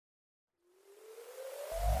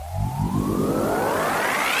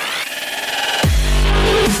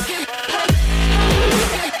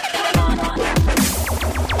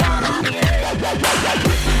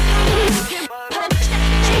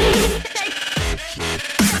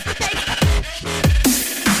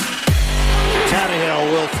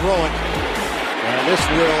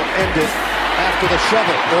end it after the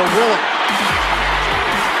shovel, or will it?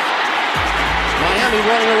 Miami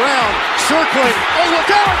running around, circling. Oh,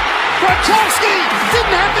 look out! Gronkowski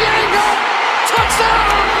didn't have the angle. Touchdown!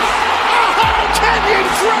 Oh, Kenyon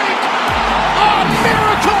Drake! A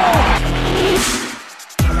miracle!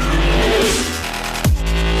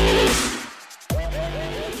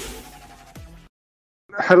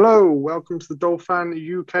 Hello, welcome to the Dolphin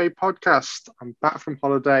UK podcast. I'm back from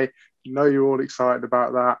holiday. I know you're all excited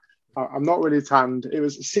about that. I'm not really tanned. It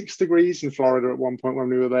was 6 degrees in Florida at one point when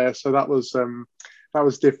we were there, so that was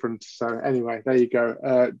different. So anyway, there you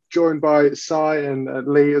go. Joined by Sai and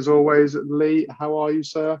Lee as always. Lee, how are you,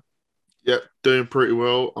 sir? Yep, doing pretty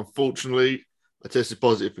well. Unfortunately, I tested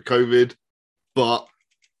positive for COVID, but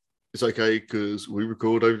it's okay because we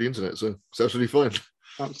record over the internet, so it's absolutely fine.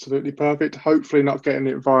 Absolutely perfect. Hopefully not getting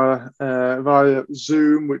it via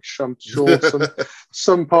Zoom, which I'm sure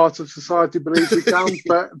some part of society believes we can,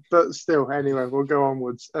 but still, anyway, we'll go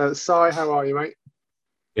onwards. Sai, how are you, mate?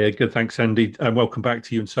 Yeah, good. Thanks, Andy. And welcome back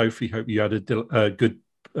to you and Sophie. Hope you had a good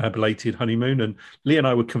belated honeymoon. And Lee and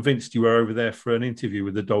I were convinced you were over there for an interview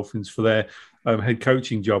with the Dolphins for their head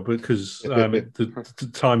coaching job because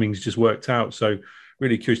the timings just worked out. So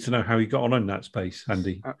really curious to know how you got on in that space,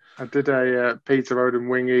 Andy. I did a Peter Odom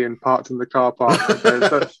wingy and parked in the car park.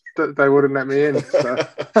 They wouldn't let me in. So.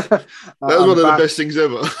 That was one of the best things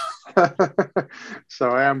ever. So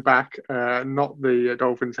I am back, not the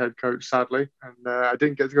Dolphins head coach, sadly, and I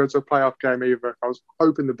didn't get to go to a playoff game either. I was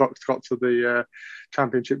hoping the Bucs got to the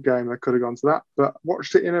championship game. I could have gone to that, but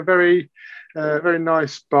watched it in a very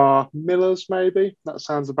nice bar, Miller's maybe. That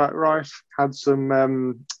sounds about right. Had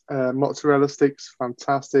some mozzarella sticks,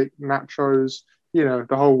 fantastic nachos. You know,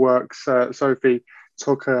 the whole works. Sophie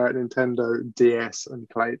took her Nintendo DS and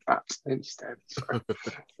played that instead. So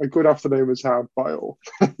a good afternoon was had by all.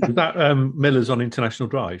 Was that Miller's on International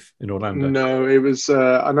Drive in Orlando? No, it was,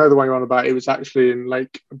 I know the one you're on about. It was actually in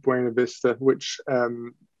Lake Buena Vista, which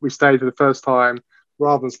we stayed for the first time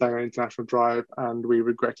rather than staying on International Drive, and we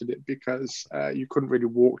regretted it because you couldn't really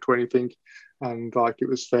walk to anything, and it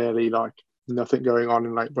was fairly nothing going on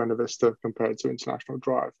in Lake Buena Vista compared to International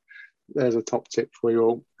Drive. There's a top tip for you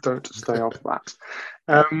all. Don't stay off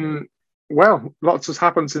that. Well, lots has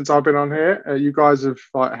happened since I've been on here. You guys have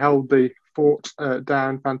held the fort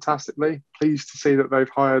down fantastically. Pleased to see that they've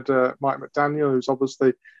hired Mike McDaniel, who's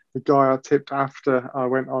obviously the guy I tipped after I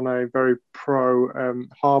went on a very pro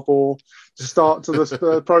Harbaugh start to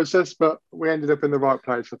the process, but we ended up in the right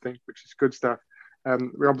place, I think, which is good stuff.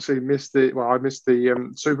 We obviously missed I missed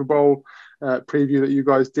the Super Bowl preview that you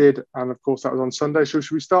guys did, and of course that was on Sunday. So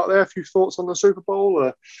should we start there? A few thoughts on the Super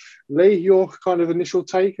Bowl? Lee, your kind of initial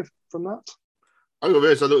take from that? I thought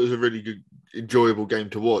it was a really good, enjoyable game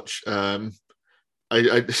to watch.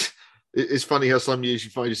 It's funny how some years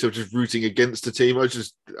you find yourself just rooting against a team. I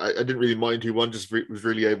didn't really mind who won, just was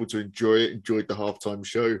really able to enjoy it, enjoyed the halftime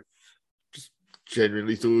show. Just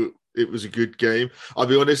genuinely thought it was a good game. I'll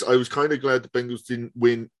be honest, I was kind of glad the Bengals didn't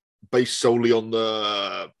win based solely on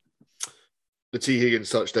the T. Higgins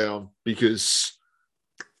touchdown, because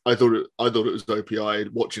I thought it was OPI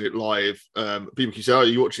watching it live. People can say, "Oh,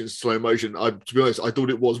 you're watching it in slow motion." To be honest, I thought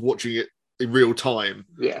it was watching it in real time.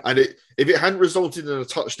 Yeah. And if it hadn't resulted in a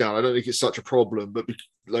touchdown, I don't think it's such a problem. But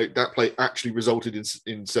that play actually resulted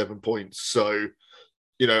in 7 points. So,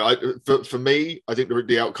 you know, for me, I think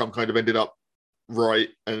the outcome kind of ended up right.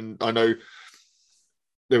 And I know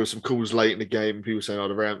there were some calls late in the game. People saying, "Oh,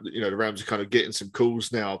 the Rams are kind of getting some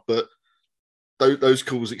calls now," but those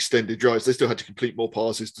calls extended drives. They still had to complete more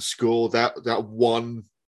passes to score. That one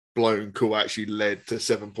blown call actually led to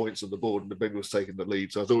 7 points on the board, and the Bengals taking the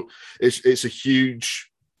lead. So I thought it's a huge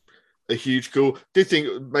call. Did think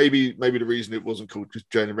maybe the reason it wasn't called because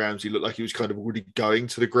Jalen Ramsey looked like he was kind of already going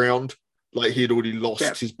to the ground, like he had already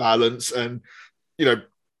lost his balance, and you know,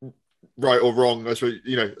 right or wrong, I suppose.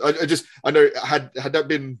 You know, I know had that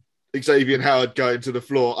been Xavier Howard going to the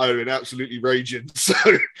floor, I would have been absolutely raging. So,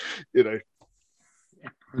 you know.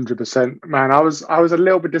 100%. Man, I was a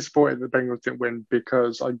little bit disappointed the Bengals didn't win,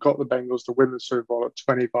 because I got the Bengals to win the Super Bowl at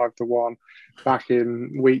 25-1 back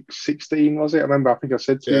in week 16, was it? I remember, I think I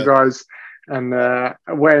said to you guys, and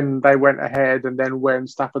when they went ahead, and then when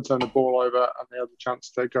Stafford turned the ball over and they had the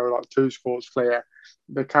chance to go 2 scores clear,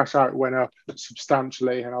 the cash out went up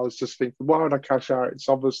substantially, and I was just thinking, why would I cash out? It's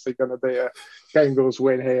obviously going to be a Bengals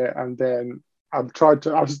win here. And then I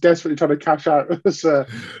was desperately trying to cash out as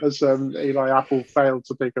Eli Apple failed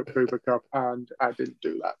to pick up Cooper Kupp, and I didn't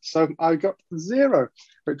do that. So I got 0,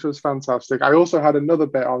 which was fantastic. I also had another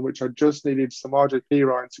bet on which I just needed Samaje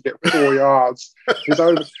Perine to get 4 yards.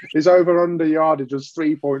 His over under yardage was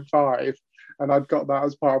 3.5. and I'd got that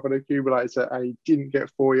as part of an accumulator, and he didn't get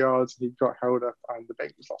 4 yards, and he got held up, and the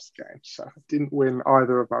Bengals lost the game. So I didn't win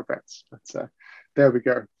either of my bets, but there we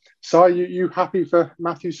go. So are you happy for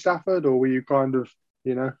Matthew Stafford, or were you kind of,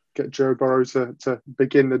 get Joe Burrow to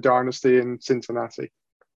begin the dynasty in Cincinnati?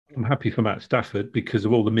 I'm happy for Matt Stafford because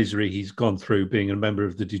of all the misery he's gone through being a member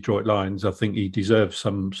of the Detroit Lions. I think he deserves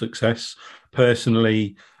some success.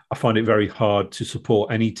 Personally, I find it very hard to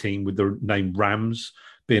support any team with the name Rams,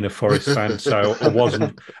 being a Forest fan. So I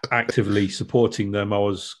wasn't actively supporting them. I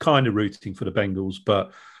was kind of rooting for the Bengals,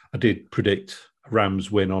 but I did predict a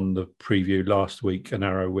Rams win on the preview last week, a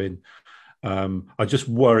narrow win. I just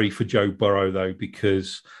worry for Joe Burrow, though,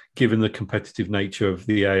 because given the competitive nature of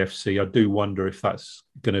the AFC, I do wonder if that's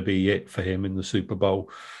going to be it for him in the Super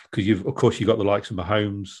Bowl. Because you've got the likes of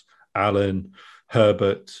Mahomes, Allen,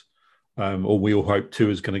 Herbert, or we all hope Tua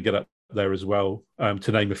is going to get up there as well,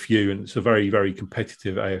 to name a few. And it's a very, very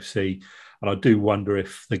competitive AFC. And I do wonder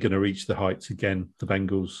if they're going to reach the heights again, the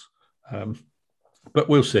Bengals. But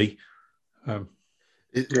we'll see.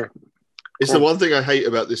 It's the one thing I hate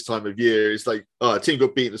about this time of year. It's like, a team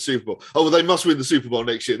got beat in the Super Bowl. Oh, well, they must win the Super Bowl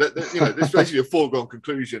next year. It's basically a foregone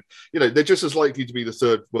conclusion. They're just as likely to be the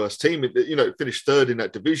third worst team. Finish third in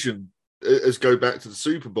that division as go back to the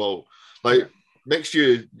Super Bowl. Like next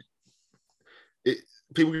year,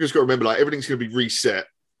 people just got to remember, like everything's going to be reset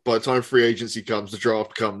by the time free agency comes, the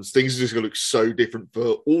draft comes. Things are just going to look so different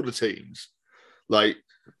for all the teams. Like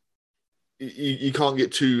you can't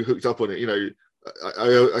get too hooked up on it.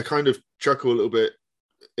 I kind of chuckle a little bit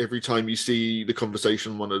every time you see the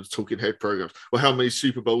conversation on one of the talking head programs. Well, how many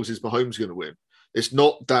Super Bowls is Mahomes going to win? It's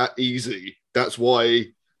not that easy. That's why,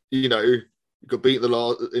 got beat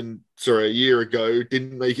a year ago,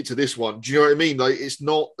 didn't make it to this one. Do you know what I mean? Like, it's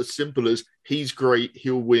not as simple as he's great,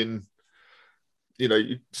 he'll win.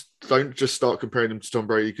 You don't just start comparing him to Tom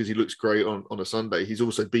Brady because he looks great on a Sunday. He's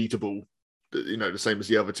also beatable, the same as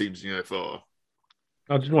the other teams in the NFL.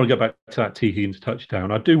 I just want to go back to that T. Higgins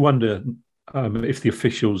touchdown. I do wonder if the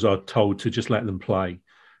officials are told to just let them play.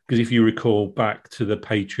 Because if you recall back to the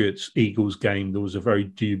Patriots-Eagles game, there was a very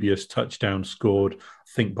dubious touchdown scored,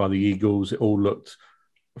 I think, by the Eagles. It all looked,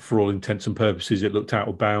 for all intents and purposes, it looked out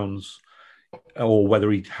of bounds, or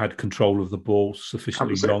whether he had control of the ball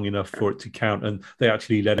sufficiently long enough for it to count. And they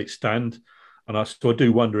actually let it stand. And so I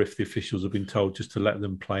do wonder if the officials have been told just to let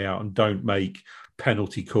them play out and don't make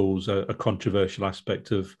penalty calls a controversial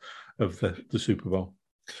aspect of the Super Bowl.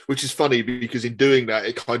 Which is funny because in doing that,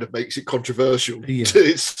 it kind of makes it controversial. Yeah.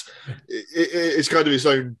 It's kind of its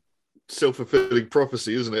own self-fulfilling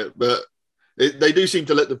prophecy, isn't it? But they do seem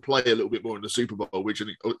to let them play a little bit more in the Super Bowl, which,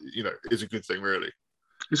 is a good thing, really.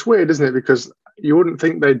 It's weird, isn't it? Because you wouldn't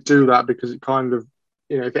think they'd do that because it kind of,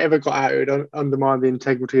 if it ever got out, it would undermine the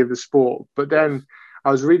integrity of the sport. But then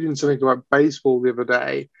I was reading something about baseball the other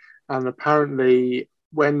day, and apparently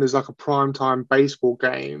when there's like a primetime baseball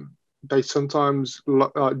game, they sometimes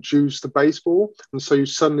juice the baseball. And so you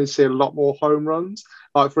suddenly see a lot more home runs.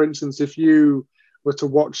 Like, for instance, if you were to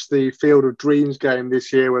watch the Field of Dreams game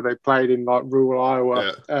this year where they played in like rural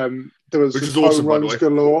Iowa, there was home awesome, runs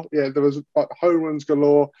galore. Yeah, there was home runs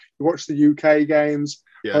galore. You watch the UK games,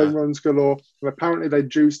 home runs galore. And apparently they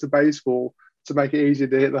juice the baseball to make it easier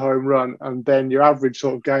to hit the home run. And then your average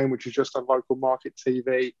sort of game, which is just on local market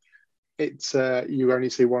TV, it's you only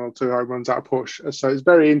see one or two home runs out of push. So it's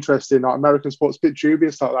very interesting. Like American sports, a bit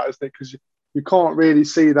dubious like that, isn't it? Because you can't really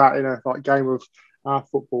see that in a game of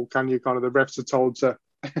football, can you? Kind of the refs are told to,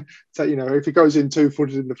 if it goes in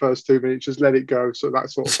 2-footed in the first 2 minutes, just let it go. So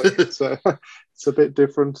that sort of thing. It's a bit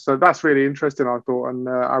different. So that's really interesting, I thought. And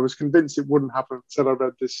I was convinced it wouldn't happen until I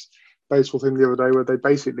read this baseball thing the other day where they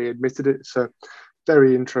basically admitted it. So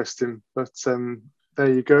very interesting. But there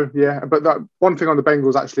you go. Yeah. But that one thing on the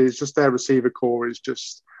Bengals actually is just their receiver core is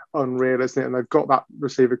just unreal, isn't it? And they've got that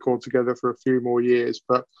receiver core together for a few more years.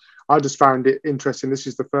 But I just found it interesting. This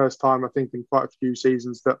is the first time, I think, in quite a few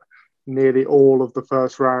seasons that nearly all of the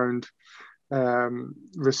first round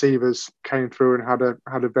receivers came through and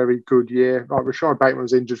had a very good year. Like Rashad Bateman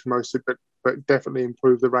was injured for most of it, but definitely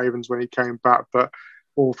improved the Ravens when he came back. But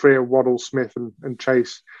all three of Waddle, Smith and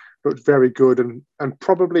Chase looked very good, and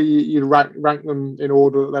probably you'd rank them in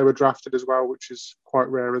order that they were drafted as well, which is quite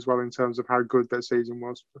rare as well in terms of how good their season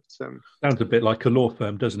was. But, sounds a bit like a law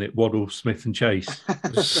firm, doesn't it? Waddle, Smith and Chase.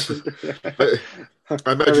 I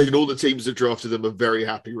imagine all the teams that drafted them are very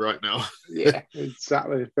happy right now. Yeah,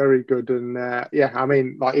 exactly. Very good. And I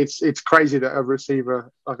mean, like it's crazy that a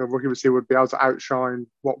receiver, like a rookie receiver, would be able to outshine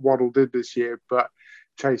what Waddle did this year. But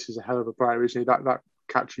Chase is a hell of a player, isn't he? That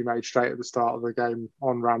catch he made straight at the start of the game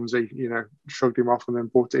on Ramsey, shrugged him off and then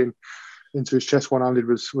brought it in into his chest one-handed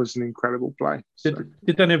was an incredible play. So.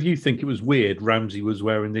 Did any of you think it was weird Ramsey was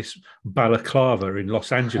wearing this balaclava in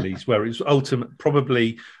Los Angeles, where it's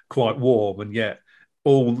probably quite warm, and yet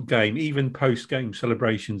all game, even post-game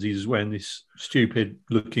celebrations, he's wearing this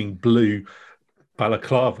stupid-looking blue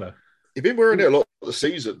balaclava. He's been wearing it a lot of the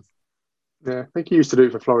season. Yeah, I think he used to do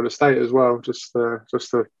it for Florida State as well, just a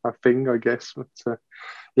thing, I guess. But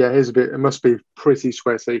yeah, it must be pretty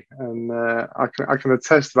sweaty, and I can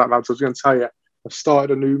attest to that, lads. I was going to tell you, I've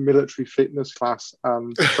started a new military fitness class,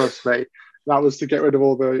 and trust me, that was to get rid of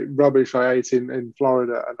all the rubbish I ate in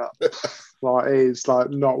Florida, and that it is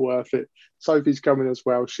not worth it. Sophie's coming as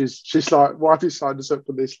well. She's like, why have you signed us up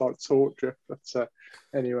for this torture? But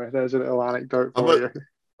anyway, there's a little anecdote for you.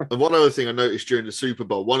 And one other thing I noticed during the Super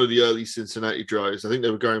Bowl, one of the early Cincinnati drives, I think they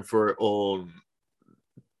were going for it on.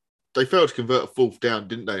 They failed to convert a fourth down,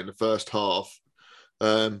 didn't they, in the first half?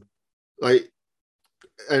 And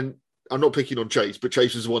I'm not picking on Chase, but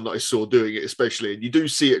Chase was the one that I saw doing it, especially, and you do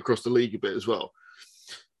see it across the league a bit as well.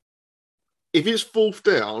 If it's fourth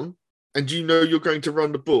down and you know you're going to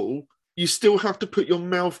run the ball, you still have to put your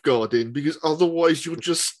mouth guard in, because otherwise you're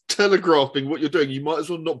just telegraphing what you're doing. You might as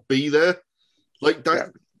well not be there. Like that. Yeah.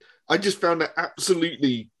 I just found that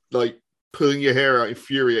absolutely pulling your hair out,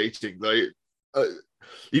 infuriating.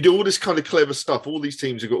 You do all this kind of clever stuff. All these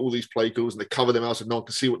teams have got all these play calls and they cover them out so no one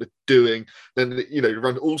can see what they're doing. Then,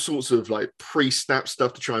 run all sorts of pre-snap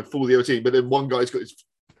stuff to try and fool the other team. But then one guy's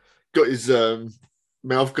got his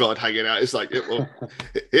mouth guard hanging out. It's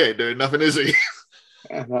he ain't doing nothing, is he?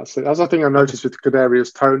 Yeah, that's it. That's the thing I noticed with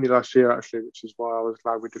Kadarius Toney last year, actually, which is why I was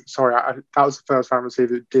glad we didn't. Sorry, that was the first fan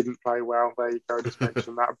receiver that didn't play well. There you go, just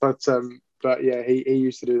mention that. But yeah, he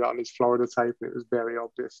used to do that on his Florida tape, and it was very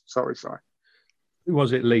obvious. Sorry. Who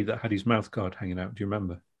was it, Lee, that had his mouth guard hanging out? Do you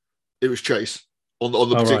remember? It was Chase on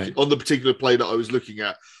the particular play that I was looking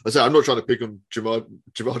at. I said I'm not trying to pick on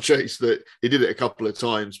Jamar Chase, that he did it a couple of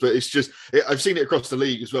times, but it's just I've seen it across the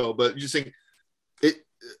league as well. But you just think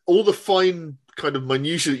all the fine kind of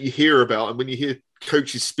minutiae that you hear about, and when you hear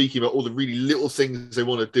coaches speaking about all the really little things they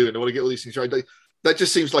want to do and they want to get all these things right, that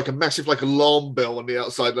just seems like a massive alarm bell on the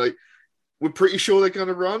outside. We're pretty sure they're going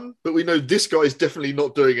to run, but we know this guy's definitely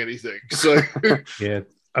not doing anything. So yeah,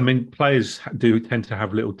 I mean, players do tend to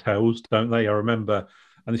have little tells, don't they? I remember,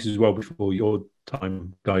 and this is well before your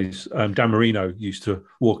time, guys, Dan Marino used to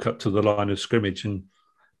walk up to the line of scrimmage and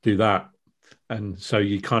do that. And so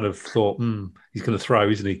you kind of thought, he's going to throw,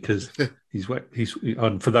 isn't he? Because he's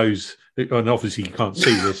and for those, and obviously you can't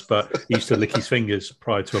see this, but he used to lick his fingers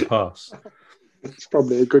prior to a pass. It's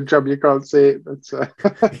probably a good job you can't see it, but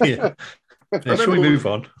yeah. Shall we move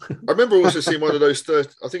on? I remember also seeing one of those,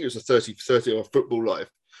 I think it was a 30 on Football Live,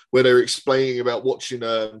 where they were explaining about watching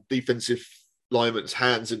defensive linemen's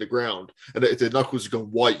hands in the ground, and if their knuckles have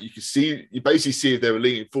gone white, you basically see if they were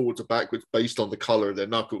leaning forwards or backwards based on the color of their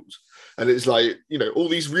knuckles. And it's all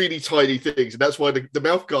these really tiny things, and that's why the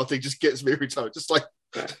mouth guard thing just gets me every time. Just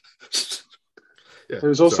yeah. It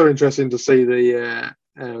was also interesting to see that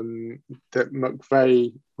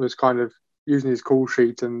McVay was kind of using his call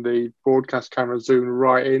sheet, and the broadcast camera zoomed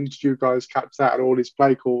right in. Did you guys catch that? And all his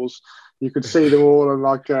play calls, you could see them all, and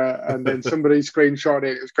and then somebody screenshot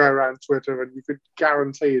it. It was going around Twitter, and you could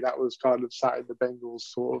guarantee that was kind of sat in the Bengals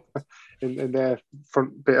sort of in their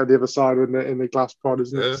front bit of the other side in the glass pod,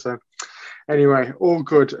 isn't it? So anyway, all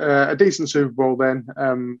good. A decent Super Bowl then.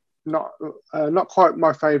 Not quite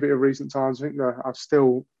my favourite of recent times. I think that I've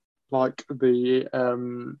still like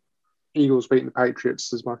the Eagles beating the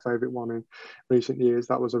Patriots is my favourite one in recent years.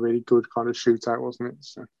 That was a really good kind of shootout, wasn't it?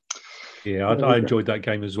 So. Yeah, I enjoyed that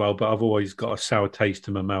game as well, but I've always got a sour taste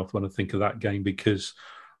in my mouth when I think of that game, because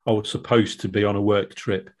I was supposed to be on a work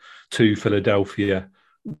trip to Philadelphia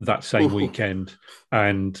that same weekend,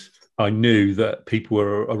 and I knew that people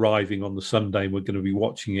were arriving on the Sunday and were going to be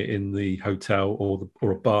watching it in the hotel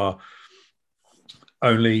or a bar.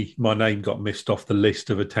 Only my name got missed off the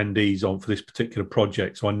list of attendees for this particular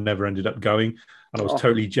project, so I never ended up going. And I was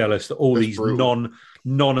totally jealous that all these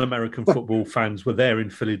non-American football fans were there in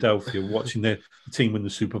Philadelphia watching the team win the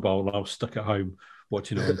Super Bowl, and I was stuck at home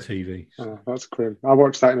watching it on TV. That's grim. I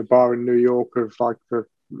watched that in a bar in New York of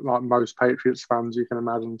most Patriots fans you can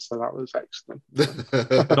imagine, so that was excellent.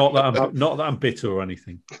 not that I'm bitter or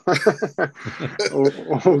anything.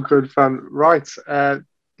 all good fun. Right,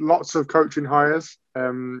 lots of coaching hires.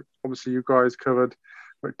 Obviously, you guys covered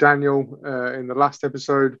McDaniel in the last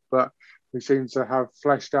episode, but we seem to have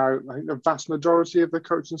fleshed out, I think, the vast majority of the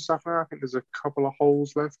coaching staff now. I think there's a couple of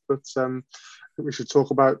holes left, but think we should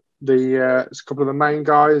talk about a couple of the main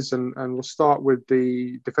guys, and we'll start with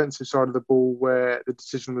the defensive side of the ball, where the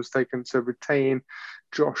decision was taken to retain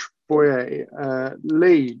Josh Boyer.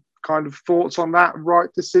 Lee, kind of thoughts on that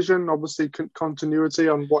right decision? Obviously, continuity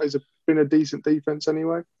on what has been a decent defense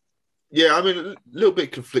anyway. Yeah, I mean, a little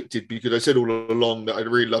bit conflicted, because I said all along that I'd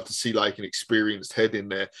really love to see like an experienced head in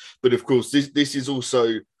there. But of course, this is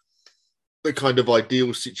also the kind of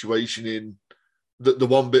ideal situation in the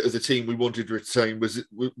one bit of the team we wanted to retain was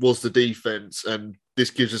the defense, and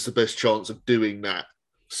this gives us the best chance of doing that.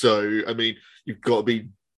 So, I mean, you've got to be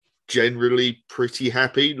generally pretty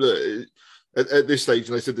happy. Look, at this stage,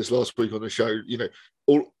 and I said this last week on the show, you know,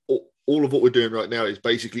 all of what we're doing right now is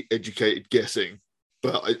basically educated guessing.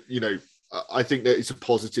 But, I think that it's a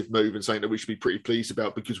positive move and something that we should be pretty pleased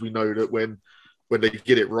about, because we know that when they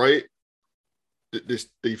get it right, this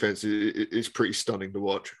defense is pretty stunning to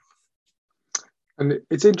watch. And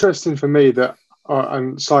it's interesting for me that,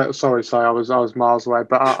 and sorry, I was miles away,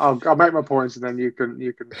 but I'll make my points and then you can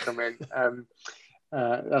come in.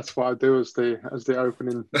 That's what I do as the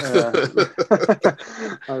opening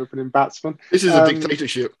opening batsman. This is a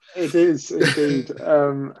dictatorship. It is indeed.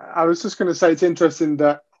 I was just going to say it's interesting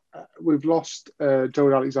that we've lost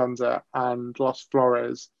Joel Alexander and lost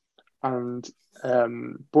Flores, and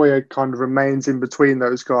Boyer kind of remains in between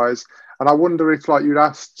those guys. And I wonder if, like you'd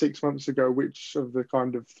asked 6 months ago, which of the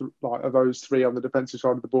kind of of those three on the defensive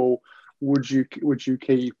side of the ball would you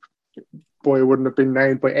keep? Boyer wouldn't have been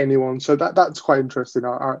named by anyone, so that's quite interesting.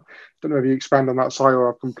 I don't know if you expand on that, Si,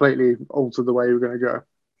 or I've completely altered the way you're going to go.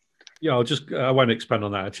 Yeah, I won't expand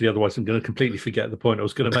on that actually. Otherwise, I'm going to completely forget the point I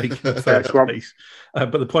was going to make in the Fair first place.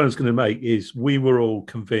 But the point I was going to make is we were all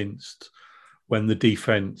convinced when the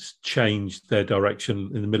defence changed their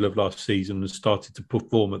direction in the middle of last season and started to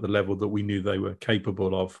perform at the level that we knew they were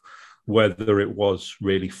capable of, whether it was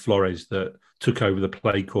really Flores that took over the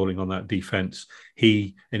play calling on that defence.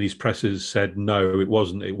 He, in his pressers, said, no, it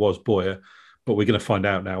wasn't. It was Boyer. But we're going to find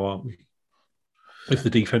out now, aren't we? If the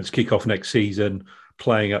defence kick off next season,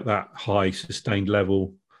 playing at that high, sustained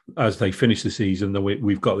level as they finish the season, then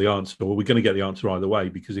we've got the answer. Well, we're going to get the answer either way,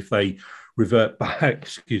 because if they revert back,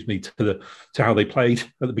 to how they played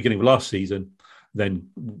at the beginning of last season, then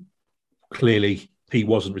clearly he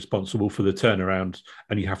wasn't responsible for the turnaround,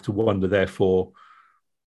 and you have to wonder, therefore,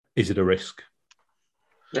 is it a risk?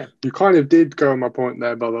 Yeah, you kind of did go on my point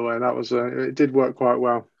there, by the way. That was it did work quite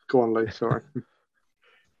well. Go on, Lee. Sorry.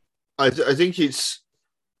 I think it's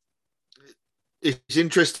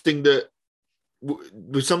interesting that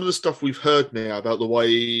with some of the stuff we've heard now about the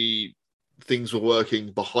way things were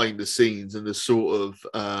working behind the scenes and the sort of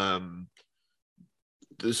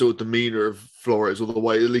demeanor of Flores, or the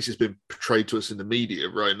way at least it's been portrayed to us in the media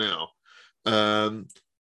right now.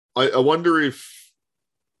 I wonder if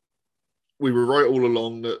we were right all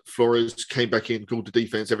along that Flores came back in, called the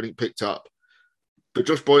defense, everything picked up. But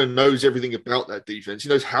Josh Boyer knows everything about that defense. He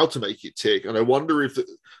knows how to make it tick. And I wonder if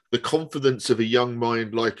the confidence of a young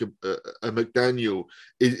mind like a McDaniel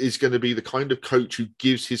is going to be the kind of coach who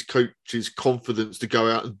gives his coaches confidence to go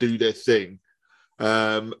out and do their thing.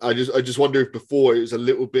 I just wonder if before it was a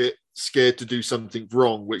little bit scared to do something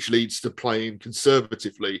wrong, which leads to playing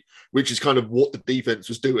conservatively, which is kind of what the defense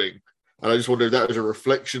was doing. And I just wonder if that was a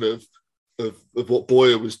reflection of what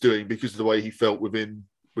Boyer was doing because of the way he felt within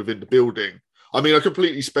the building. I mean, I'm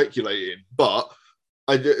completely speculating, but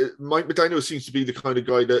Mike McDaniel seems to be the kind of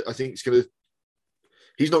guy that I think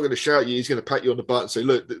he's not going to shout you. He's going to pat you on the butt and say,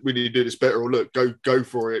 look, we need to do this better, or look, go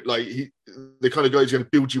for it. Like the kind of guy who's going to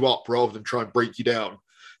build you up rather than try and break you down.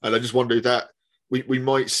 And I just wonder that we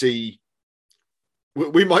might see,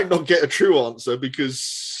 we might not get a true answer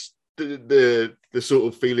because the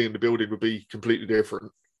sort of feeling in the building would be completely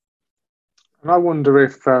different. And I wonder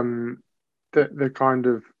if the kind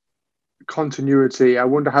of continuity, I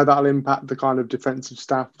wonder how that'll impact the kind of defensive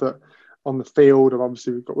staff that on the field. And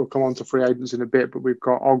obviously we'll come on to free agents in a bit, but we've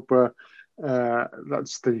got Ogba,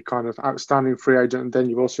 that's the kind of outstanding free agent, and then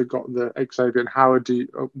you've also got the Xavier and Howard.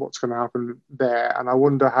 What's going to happen there? And I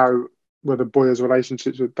wonder whether Boyer's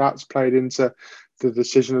relationships with that's played into the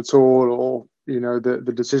decision at all, or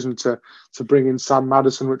the decision to bring in Sam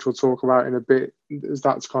Madison, which we'll talk about in a bit, is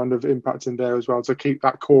that's kind of impacting there as well to keep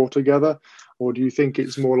that core together? Or do you think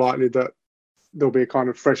it's more likely that there'll be a kind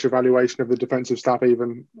of fresh evaluation of the defensive staff,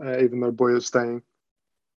 even though Boyer's staying?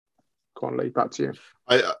 Go on, Lee, back to you.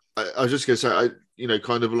 I was just going to say,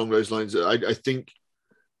 kind of along those lines, I think,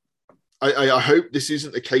 I hope this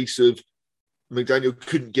isn't a case of McDaniel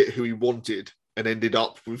couldn't get who he wanted and ended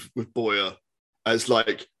up with Boyer. as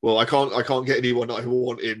like, well, I can't get anyone that I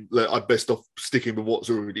want in. I'm best off sticking with what's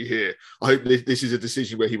already here. I hope this is a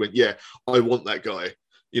decision where he went, yeah, I want that guy.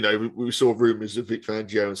 You know, we saw rumours of Vic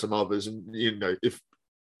Fangio and some others, and you know,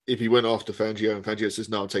 if he went after Fangio and Fangio says,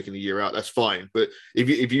 no, I'm taking a year out, that's fine. But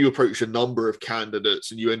if you approach a number of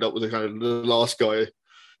candidates and you end up with a kind of the last guy,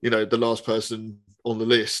 you know, the last person on the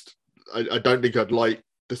list, I don't think I'd like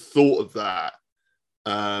the thought of that.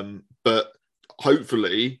 But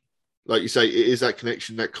hopefully, like you say, it is that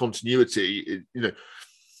connection, that continuity. You know,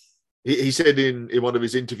 he said in one of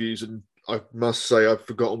his interviews, and I must say I've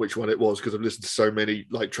forgotten which one it was because I've listened to so many,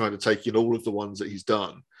 like trying to take in all of the ones that he's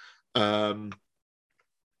done.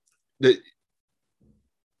 That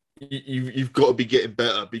you've got to be getting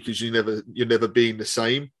better because you're never being the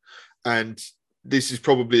same, and this is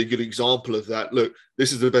probably a good example of that. Look,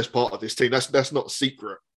 this is the best part of this team. That's not a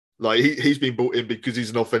secret. Like he's been brought in because he's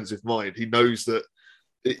an offensive mind. He knows that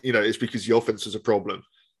it's because the offense is a problem.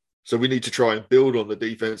 So we need to try and build on the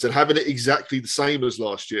defense, and having it exactly the same as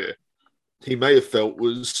last year, he may have felt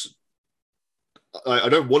was, I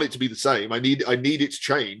don't want it to be the same. I need it to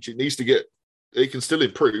change. It needs to get. It can still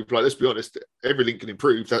improve. Like, let's be honest, everything can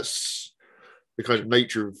improve. That's the kind of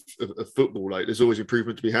nature of football. Like, there's always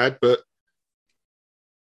improvement to be had, but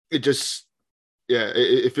it just,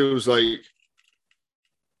 it feels like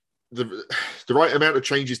the right amount of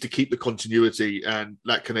changes to keep the continuity and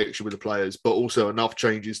that connection with the players, but also enough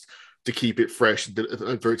changes to keep it fresh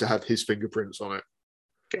and for it to have his fingerprints on it.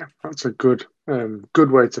 Yeah, that's a good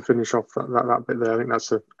way to finish off that bit there. I think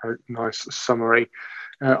that's a nice summary.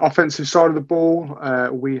 Offensive side of the ball,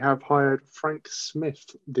 we have hired Frank Smith,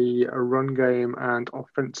 the run game and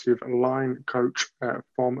offensive line coach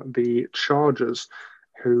from the Chargers,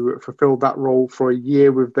 who fulfilled that role for a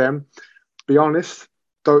year with them. Be honest,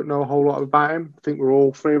 don't know a whole lot about him. I think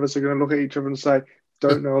all three of us are going to look at each other and say,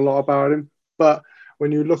 don't know a lot about him. But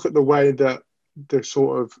when you look at the way that the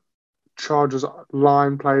sort of Chargers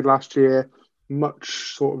line played last year,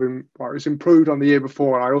 much sort of it's improved on the year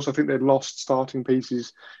before. And I also think they'd lost starting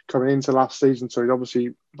pieces coming into last season. So he'd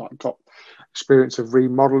obviously got experience of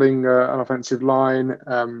remodeling an offensive line.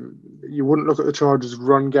 You wouldn't look at the Chargers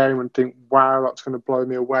run game and think, wow, that's going to blow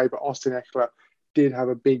me away. But Austin Ekeler did have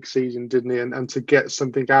a big season, didn't he? And to get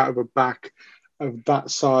something out of a back of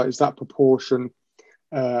that size, that proportion,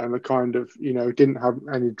 and the kind of, didn't have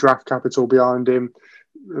any draft capital behind him,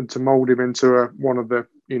 and to mould him into one of the,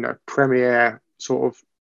 premier sort of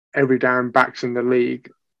every down backs in the league,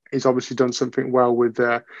 he's obviously done something well with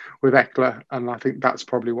Ekeler, and I think that's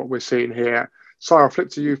probably what we're seeing here. So I'll flip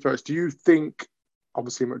to you first. Do you think,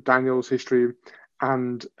 obviously McDaniel's history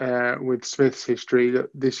and with Smith's history, that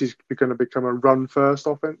this is going to become a run-first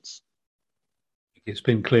offense? It's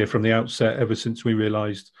been clear from the outset, ever since we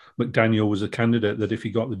realised McDaniel was a candidate, that if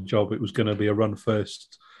he got the job, it was going to be a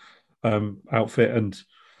run-first outfit, and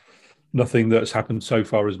nothing that's happened so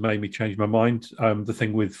far has made me change my mind. The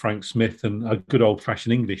thing with Frank Smith, and a good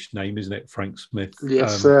old-fashioned English name, isn't it, Frank Smith?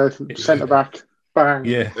 Yes, centre-back. Bang.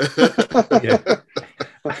 Yeah.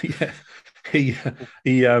 Yeah. He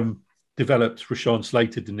developed Rashawn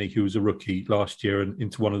Slater, didn't he, who was a rookie last year, and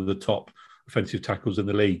into one of the top offensive tackles in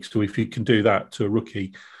the league. So if you can do that to a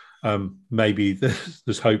rookie, maybe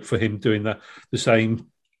there's hope for him doing the same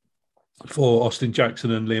for Austin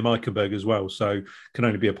Jackson and Liam Eichenberg as well. So can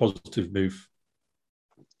only be a positive move.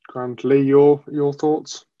 Grant, Lee, your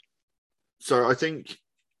thoughts? So I think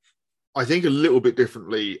a little bit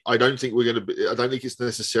differently. I don't think it's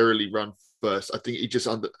necessarily run first. I think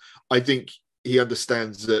I think he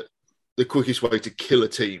understands that the quickest way to kill a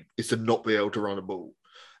team is to not be able to run a ball.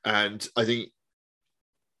 And I think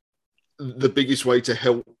the biggest way to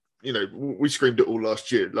help, we screamed it all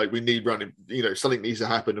last year, like we need running, something needs to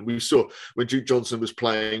happen. And we saw when Duke Johnson was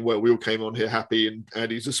playing well, we all came on here happy,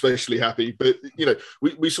 and he's especially happy. But,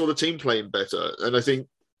 we saw the team playing better. And I think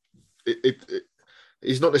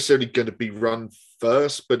it's not necessarily going to be run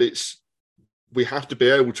first, but we have to be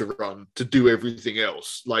able to run to do everything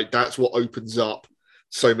else. Like, that's what opens up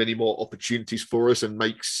so many more opportunities for us and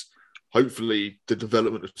makes, hopefully, the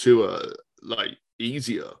development of Tua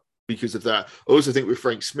easier because of that. I also think with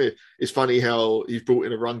Frank Smith, it's funny how he's brought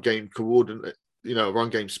in a run game coordinator, a run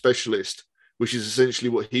game specialist, which is essentially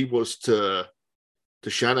what he was to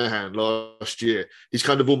Shanahan last year. He's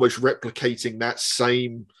kind of almost replicating that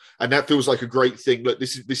same, and that feels like a great thing. Look,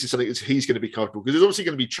 this is something that he's going to be comfortable, because there's obviously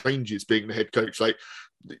going to be changes being the head coach. Like,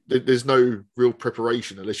 there's no real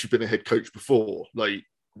preparation unless you've been a head coach before. Like,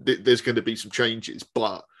 there's going to be some changes,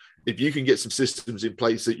 but if you can get some systems in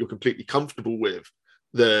place that you're completely comfortable with,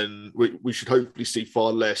 then we should hopefully see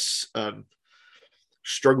far less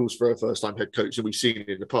struggles for a first-time head coach than we've seen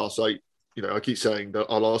in the past. Like, I keep saying that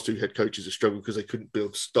our last two head coaches have struggled because they couldn't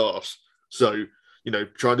build staffs. So,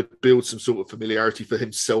 trying to build some sort of familiarity for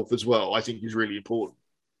himself as well, I think is really important.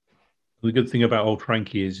 The good thing about old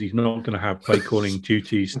Frankie is he's not going to have play calling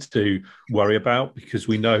duties to worry about, because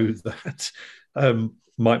we know that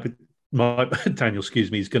Daniel,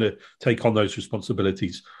 is going to take on those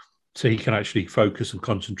responsibilities, so he can actually focus and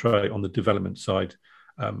concentrate on the development side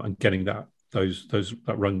and getting that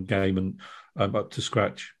run game and up to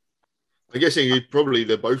scratch. I'm guessing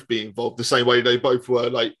they'll both be involved the same way they both were.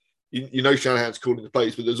 Like, Shanahan's calling the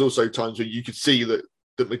plays, but there's also times where you could see that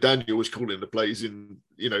McDaniel was calling the plays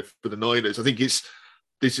for the Niners. I think this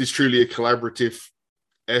is truly a collaborative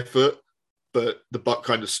effort, but the buck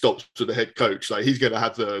kind of stops with the head coach. Like, he's going to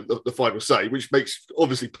have the final say, which makes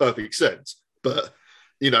obviously perfect sense. But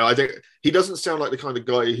I think he doesn't sound like the kind of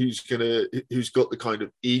guy who's got the kind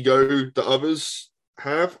of ego that others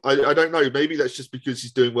have. I don't know. Maybe that's just because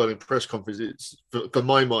he's doing well in press conferences, for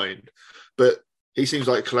my mind. But he seems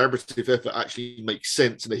like a collaborative effort actually makes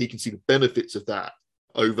sense, and that he can see the benefits of that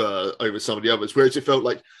over some of the others. Whereas it felt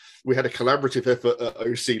like we had a collaborative effort at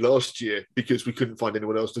OC last year because we couldn't find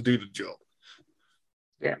anyone else to do the job.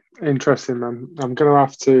 Yeah, interesting, man. I'm going to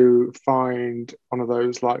have to find one of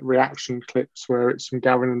those like reaction clips where it's from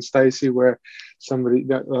Gavin and Stacey, where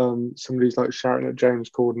somebody's like shouting at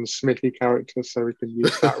James Corden's Smithy character, so we can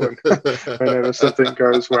use that one whenever something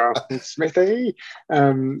goes well. Smithy,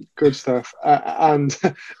 good stuff. And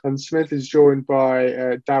Smith is joined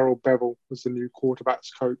by Darrell Bevel as the new quarterbacks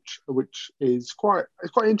coach, which is quite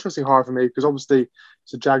interesting hire for me, because obviously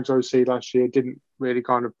the Jags OC last year didn't really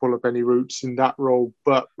kind of pull up any roots in that role.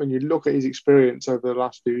 But when you look at his experience over the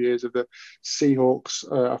last few years of the Seahawks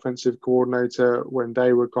offensive coordinator, when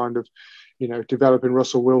they were kind of, developing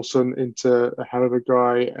Russell Wilson into a hell of a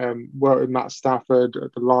guy, worked with Matt Stafford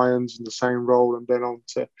at the Lions in the same role, and then on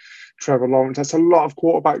to Trevor Lawrence. That's a lot of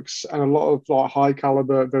quarterbacks and a lot of like high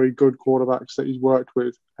caliber, very good quarterbacks that he's worked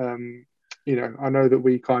with. I know that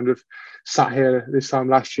we kind of sat here this time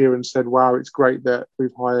last year and said, wow, it's great that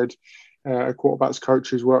we've hired a quarterbacks coach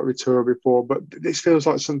who's worked with Tua before. But this feels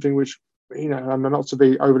like something which, I'm not to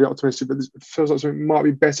be overly optimistic, but this feels like something might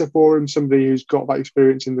be better for him. Somebody who's got that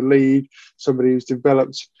experience in the league, somebody who's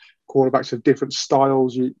developed quarterbacks of different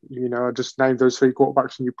styles. I just named those three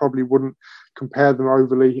quarterbacks and you probably wouldn't compare them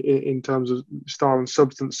overly in terms of style and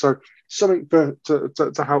substance. So something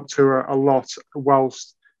to help Tua a lot,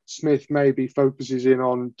 whilst Smith maybe focuses in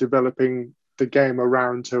on developing the game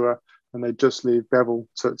around Tua, and they just leave Bevel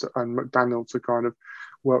and McDaniel to kind of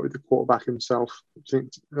work with the quarterback himself.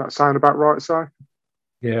 Does that sound about right, Si?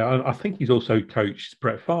 Yeah, I think he's also coached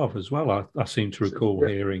Brett Favre as well, I seem to recall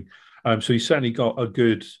hearing. So he's certainly got a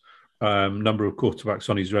good number of quarterbacks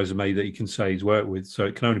on his resume that he can say he's worked with, so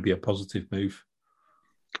it can only be a positive move.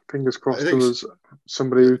 Fingers crossed there was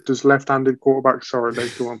somebody who does left-handed quarterbacks. Sorry,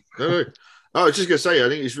 Dave, go on. No. I was just going to say, I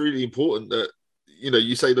think it's really important that,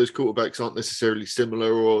 you say those quarterbacks aren't necessarily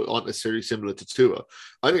similar to Tua.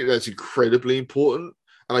 I think that's incredibly important.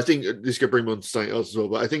 And I think this is going to bring me on to something else as well.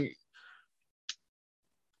 But I think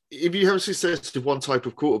if you have success with one type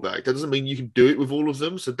of quarterback, that doesn't mean you can do it with all of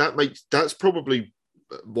them. So that's probably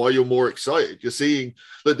why you're more excited. You're seeing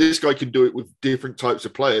that this guy can do it with different types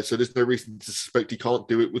of players. So there's no reason to suspect he can't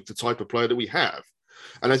do it with the type of player that we have.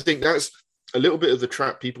 And I think that's a little bit of the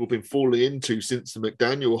trap people have been falling into since the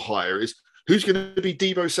McDaniel hire is, who's going to be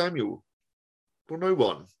Deebo Samuel? Well, no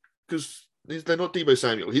one, because they're not Deebo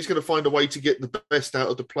Samuel. He's going to find a way to get the best out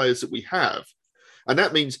of the players that we have. And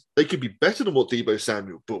that means they could be better than what Deebo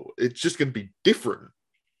Samuel brought. It's just going to be different.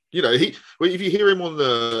 If you hear him on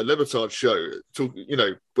the Le Batard show,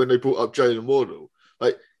 when they brought up Jalen Waddle,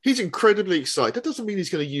 like, he's incredibly excited. That doesn't mean he's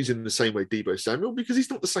going to use him the same way Deebo Samuel, because he's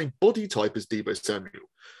not the same body type as Deebo Samuel.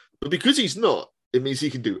 But because he's not, it means he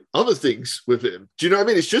can do other things with him. Do you know what I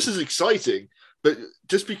mean? It's just as exciting. But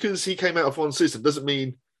just because he came out of one system doesn't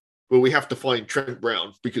mean, well, we have to find Trent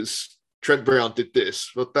Brown because Trent Brown did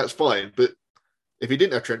this. Well, that's fine. But if he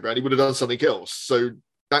didn't have Trent Brown, he would have done something else. So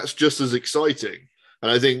that's just as exciting.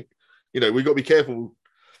 And I think, we've got to be careful.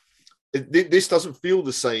 This doesn't feel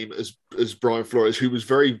the same as Brian Flores, who was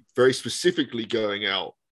very, very specifically going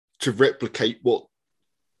out to replicate what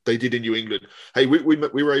they did in New England. Hey, we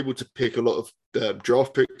were able to pick a lot of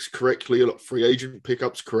draft picks correctly, a lot of free agent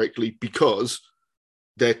pickups correctly, because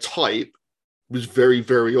their type was very,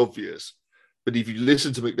 very obvious. But if you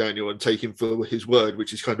listen to McDaniel and take him for his word,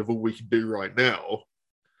 which is kind of all we can do right now,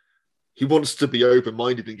 he wants to be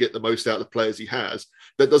open-minded and get the most out of the players he has.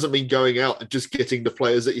 That doesn't mean going out and just getting the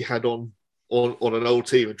players that he had on an old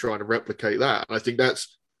team and trying to replicate that. And I think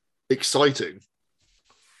that's exciting.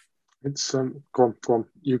 It's go on.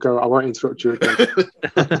 You go. I won't interrupt you again.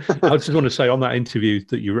 I just want to say on that interview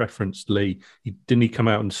that you referenced, Lee, didn't he come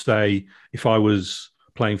out and say, if I was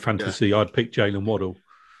playing fantasy, I'd pick Jalen Waddle.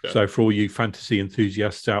 Yeah. So for all you fantasy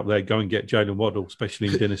enthusiasts out there, go and get Jalen Waddle, especially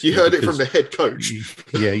in Dynasty. You heard it from the head coach.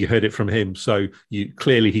 Yeah, you heard it from him. So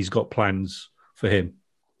clearly he's got plans for him.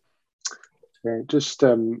 Yeah, just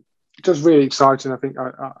really exciting, I think.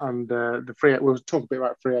 And the free, we'll talk a bit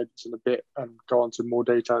about free agents in a bit and go on to more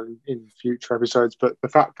detail in future episodes. But the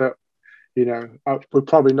fact that, we're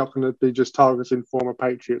probably not going to be just targeting former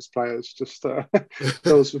Patriots players, just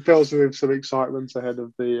fills me with some excitement ahead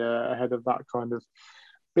of that kind of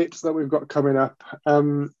bits that we've got coming up.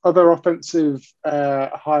 Other offensive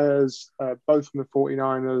hires, both from the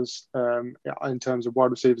 49ers, in terms of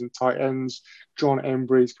wide receivers and tight ends. John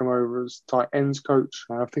Embry's come over as tight ends coach,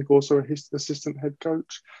 I think also his assistant head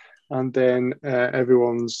coach. And then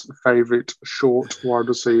everyone's favourite short wide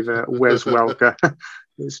receiver, Wes Welker,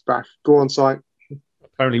 is back. Go on, site.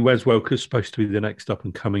 Apparently, Wes Welker is supposed to be the next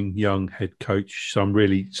up-and-coming young head coach. So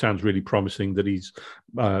sounds really promising that he's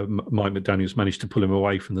Mike McDaniel's managed to pull him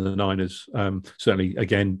away from the Niners. Certainly,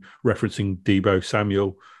 again, referencing Deebo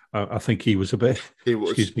Samuel, I think he was a bit,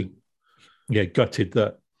 gutted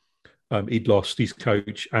that he'd lost his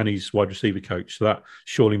coach and his wide receiver coach. So that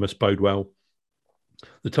surely must bode well.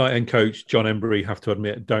 The tight end coach, John Embry, have to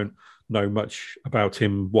admit, don't know much about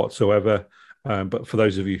him whatsoever. But for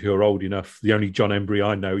those of you who are old enough, the only John Embry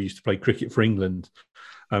I know used to play cricket for England.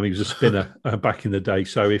 He was a spinner back in the day.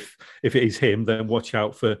 So if it is him, then watch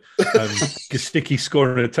out for Gesicki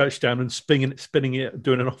scoring a touchdown and spinning it,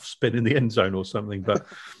 doing an off spin in the end zone or something. But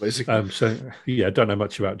I don't know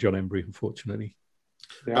much about John Embry, unfortunately.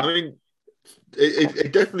 Yeah. I mean,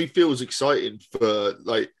 it definitely feels exciting for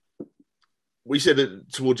we said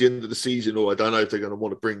it towards the end of the season, or I don't know if they're going to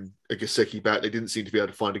want to bring a Gesicki back. They didn't seem to be able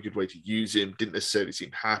to find a good way to use him, didn't necessarily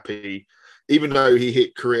seem happy, even though he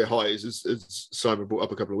hit career highs, as Simon brought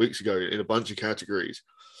up a couple of weeks ago, in a bunch of categories.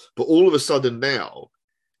 But all of a sudden now,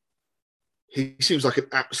 he seems like an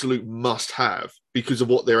absolute must-have because of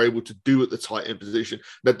what they're able to do at the tight end position.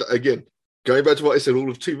 Now, again, going back to what I said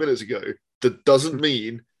all of 2 minutes ago, that doesn't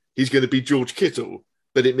mean he's going to be George Kittle,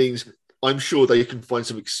 but it means I'm sure they can find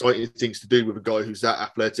some exciting things to do with a guy who's that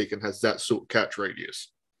athletic and has that sort of catch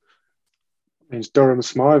radius. Means Durham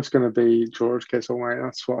Smythe's going to be George Kittle, mate.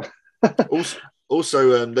 That's what.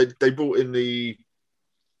 also, they brought in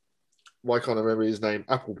why can't I remember his name?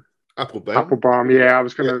 Applebaum. Applebaum, yeah. I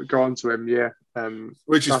was going to go on to him, yeah.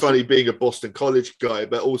 Which is funny, being a Boston College guy,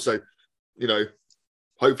 but also,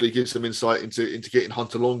 hopefully gives some insight into getting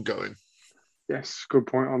Hunter Long going. Yes, good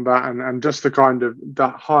point on that, and just the kind of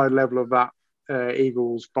that high level of that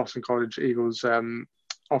Boston College Eagles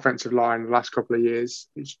offensive line the last couple of years.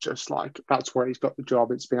 It's just like that's where he's got the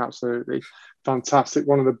job. It's been absolutely fantastic.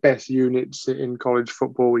 One of the best units in college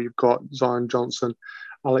football. You've got Zion Johnson,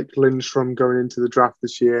 Alec Lindstrom going into the draft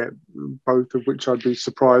this year, both of which I'd be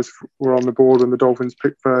surprised were on the board when the Dolphins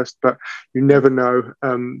picked first, but you never know.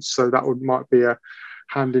 So that might be a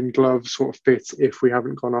hand in glove sort of fit if we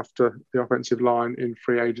haven't gone after the offensive line in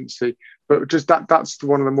free agency. But just that's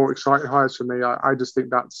one of the more exciting hires for me. I just think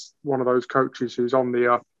that's one of those coaches who's on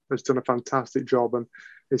the up, has done a fantastic job, and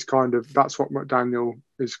it's kind of that's what McDaniel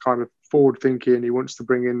is kind of forward thinking. He wants to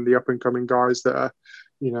bring in the up and coming guys that are,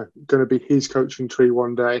 going to be his coaching tree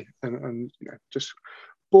one day, and just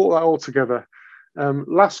brought that all together.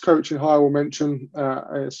 Last coaching hire we'll mention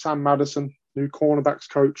Sam Madison, new cornerbacks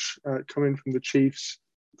coach, coming from the Chiefs.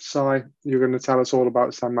 Si, you're going to tell us all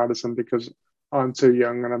about Sam Madison because I'm too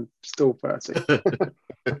young and I'm still 30.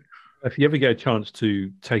 If you ever get a chance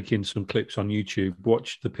to take in some clips on YouTube,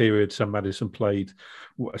 watch the period Sam Madison played,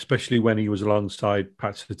 especially when he was alongside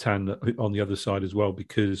Pat Surtain on the other side as well,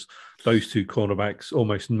 because those two cornerbacks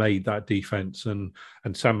almost made that defense. And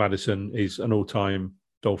Sam Madison is an all-time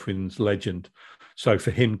Dolphins legend. So for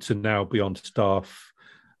him to now be on staff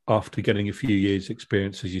after getting a few years'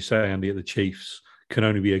 experience, as you say, Andy, at the Chiefs, can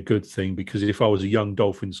only be a good thing, because if I was a young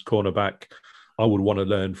Dolphins cornerback, I would want to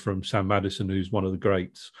learn from Sam Madison, who's one of the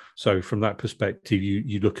greats. So from that perspective,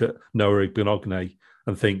 you look at Noah Igbinoghene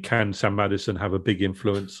and think, can Sam Madison have a big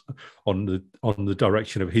influence on the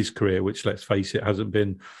direction of his career, which, let's face it, hasn't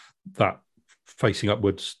been that facing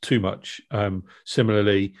upwards too much.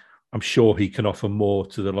 Similarly, I'm sure he can offer more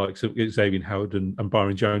to the likes of Xavier Howard and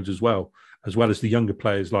Byron Jones as well as the younger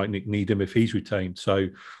players like Nick Needham if he's retained. So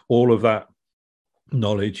all of that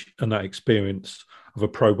knowledge and that experience of a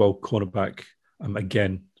Pro Bowl cornerback,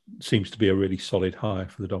 again, seems to be a really solid hire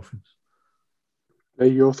for the Dolphins. Are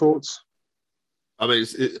your thoughts? I mean,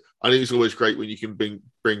 I think it's always great when you can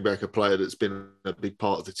bring back a player that's been a big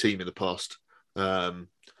part of the team in the past.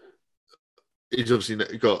 He's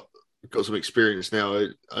obviously got some experience now.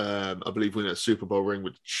 I believe winning a Super Bowl ring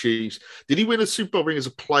with the Chiefs. Did he win a Super Bowl ring as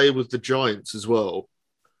a player with the Giants as well?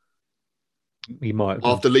 He might have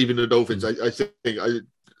after leaving the Dolphins. I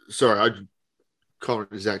can't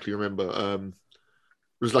exactly remember.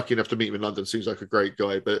 Was lucky enough to meet him in London. Seems like a great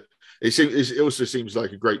guy, but it also seems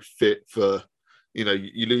like a great fit for,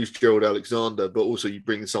 you lose Gerald Alexander, but also you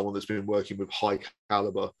bring in someone that's been working with high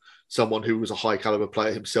caliber, someone who was a high caliber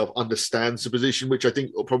player himself, understands the position, which I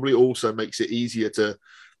think probably also makes it easier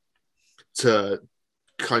to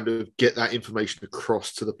kind of get that information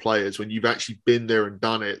across to the players when you've actually been there and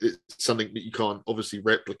done it. It's something that you can't obviously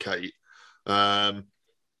replicate.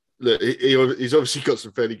 Look, he's obviously got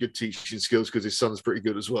some fairly good teaching skills because his son's pretty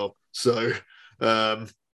good as well. So,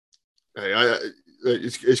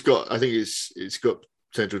 it's got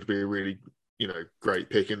potential to be a really,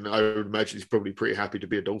 great pick, and I would imagine he's probably pretty happy to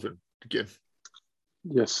be a Dolphin again.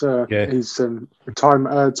 Yes, sir. Yeah. He's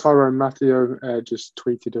Tyrone Matthew just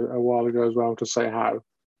tweeted a while ago as well to say how,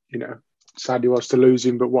 sad he was to lose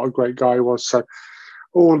him, but what a great guy he was. So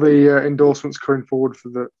all the endorsements coming forward for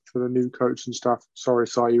the new coach and stuff. Sorry,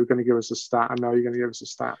 Si, you were going to give us a stat. I know you're going to give us a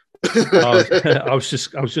stat. I was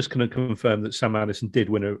just going to confirm that Sam Addison did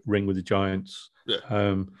win a ring with the Giants. Yeah.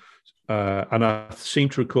 And I seem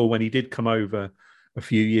to recall when he did come over a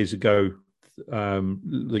few years ago,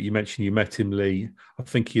 that you mentioned you met him, Lee. I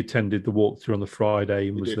think he attended the walkthrough on the Friday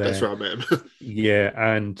and was there. That's where I met him. Yeah,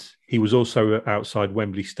 and he was also outside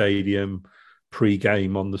Wembley Stadium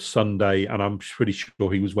pre-game on the Sunday, and I'm pretty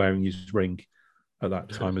sure he was wearing his ring at that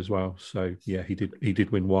time as well. So yeah, he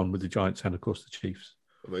did win one with the Giants and of course the Chiefs.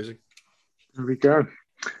 Amazing. There we go.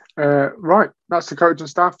 Right, that's the coaching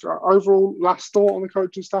staff. Overall, last thought on the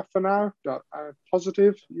coaching staff for now.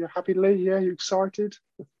 Positive. You happy, Lee? Yeah, you excited?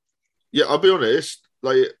 Yeah, I'll be honest.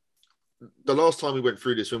 Like the last time we went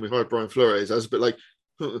through this when we hired Brian Flores, I was a bit like,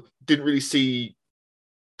 didn't really see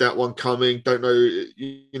that one coming. Don't know,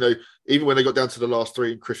 even when they got down to the last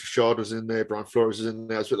three and Chris Richard was in there, Brian Flores was in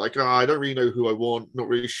there, I was a bit like, I don't really know who I want, not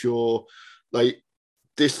really sure. Like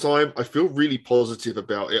this time, I feel really positive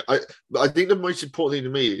about it. I think the most important thing to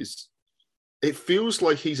me is it feels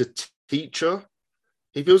like he's a teacher.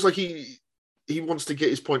 He feels like he wants to get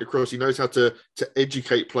his point across. He knows how to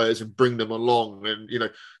educate players and bring them along. And,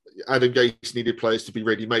 Adam Gase needed players to be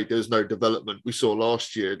ready-made. There was no development. We saw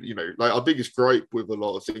last year, like our biggest gripe with a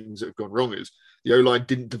lot of things that have gone wrong is the O-line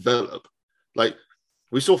didn't develop. Like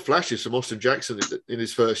we saw flashes from Austin Jackson in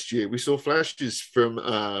his first year. We saw flashes from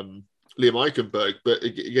Liam Eichenberg, but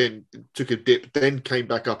again, took a dip, then came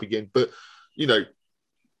back up again. But, I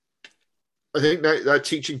think that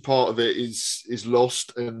teaching part of it is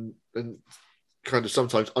lost and kind of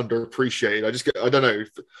sometimes underappreciated. I don't know.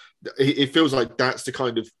 It feels like that's the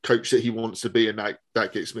kind of coach that he wants to be, and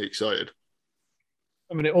that gets me excited.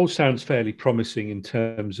 I mean, it all sounds fairly promising in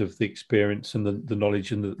terms of the experience and the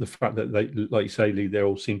knowledge and the fact that they, like you say, Lee, they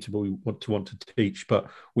all seem to want to teach, but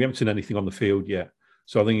we haven't seen anything on the field yet.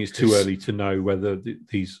 So I think it's too early to know whether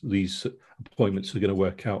these appointments are going to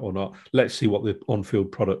work out or not. Let's see what the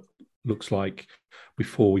on-field product looks like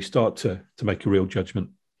before we start to make a real judgment.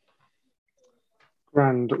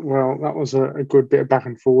 Grand. Well, that was a good bit of back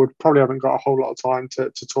and forward. Probably haven't got a whole lot of time to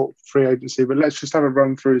talk free agency, but let's just have a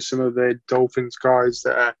run through some of the Dolphins guys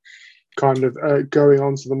that are kind of going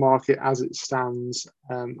onto the market as it stands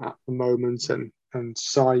at the moment. And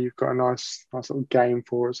Si, you've got a nice little game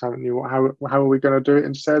for us, haven't you? How are we going to do it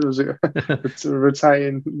instead? Was it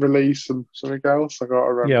retain, release, and something else? I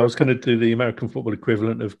was going to do the American football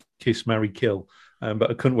equivalent of kiss, marry, kill.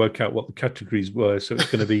 But I couldn't work out what the categories were. So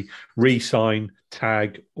it's going to be re-sign,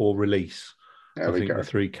 tag, or release. I think the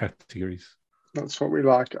three categories. That's what we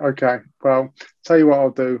like. Okay. Well, tell you what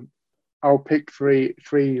I'll do. I'll pick three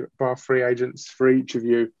of our free agents for each of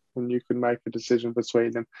you, and you can make a decision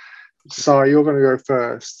between them. So you're going to go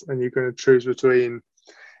first, and you're going to choose between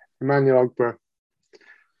Emmanuel Ogbah,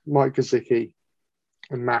 Mike Gesicki,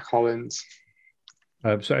 and Mack Hollins.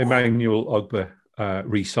 So Emmanuel Ogbah,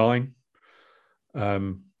 re-sign.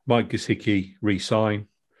 Mike Gesicki, re-sign.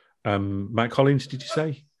 Mack Hollins, did you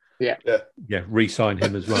say? Yeah, re-sign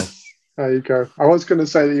him as well. There you go. I was going to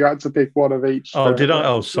say that you had to pick one of each. Oh, did I?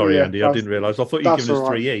 Oh, sorry, yeah, Andy. I didn't realise. I thought you'd given us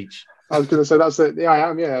three each. I was going to say that's it. Yeah, I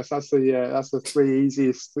am. Yes, that's the three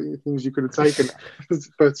easiest things you could have taken.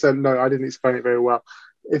 But no, I didn't explain it very well.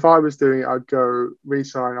 If I was doing it, I'd go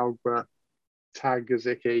re-sign Ogbah, tag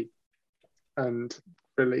Gesicki, and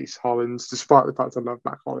release Hollins, despite the fact I love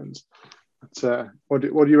Mack Hollins. But what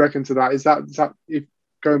do you reckon to that? Is that if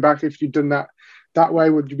going back, if you'd done that that way,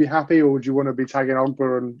 would you be happy, or would you want to be tagging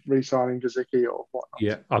Ogba and re-signing Gesicki or whatnot?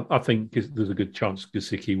 Yeah, I think there's a good chance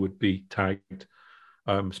Gesicki would be tagged,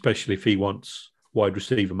 especially if he wants wide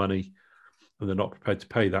receiver money and they're not prepared to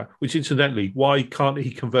pay that. Which, incidentally, why can't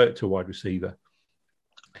he convert to a wide receiver?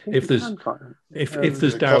 If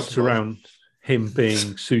there's doubts around him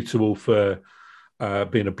being suitable for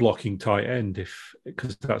being a blocking tight end,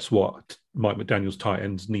 because that's what Mike McDaniel's tight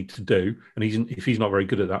ends need to do, and if he's not very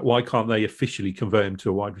good at that, why can't they officially convert him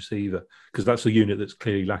to a wide receiver? Because that's a unit that's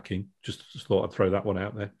clearly lacking. Just thought I'd throw that one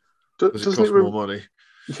out there. Does it cost more money?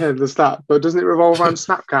 Yeah, there's that. But doesn't it revolve around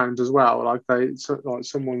snap count as well? Like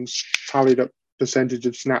someone's tallied up percentage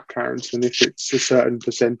of snap counts, and if it's a certain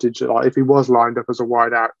percentage, like if he was lined up as a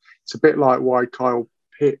wide out, it's a bit like why Kyle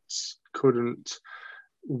Pitts couldn't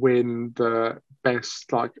win the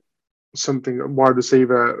best something wide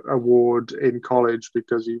receiver award in college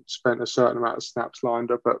because he spent a certain amount of snaps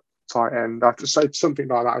lined up at tight end. I have to say something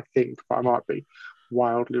like that, I think, but I might be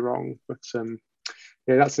wildly wrong. But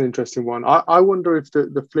yeah, that's an interesting one. I wonder if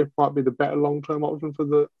the flip might be the better long-term option for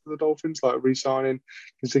the Dolphins, like re-signing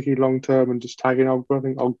Gesicki long-term and just tagging Ogba. I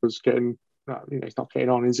think Ogba's getting, he's not getting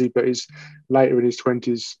on, is he? But he's later in his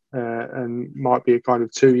 20s and might be a kind of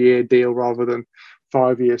 2-year deal rather than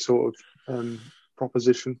 5-year sort of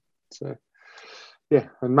proposition. So, yeah,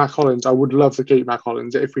 and Mac Hollins, I would love to keep Mac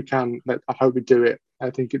Hollins. If we can, I hope we do it. I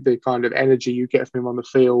think the kind of energy you get from him on the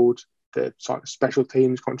field, the sort of special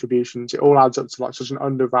teams contributions, it all adds up to such an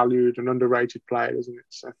undervalued and underrated player, doesn't it?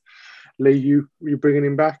 So, Lee, you bringing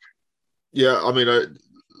him back? Yeah, I mean,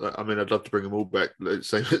 I'd love to bring them all back.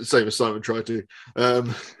 Same as Simon tried to.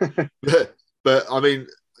 But I mean,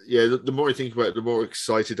 yeah, the more I think about it, the more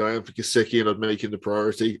excited I am for Gesicki, and I'd make him the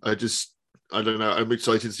priority. I don't know. I'm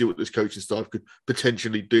excited to see what this coaching staff could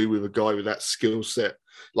potentially do with a guy with that skill set.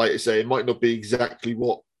 Like I say, it might not be exactly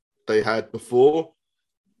what they had before,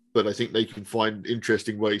 but I think they can find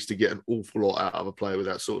interesting ways to get an awful lot out of a player with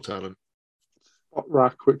that sort of talent.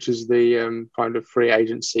 SpotRack, which is the kind of free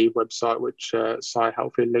agency website, which Cy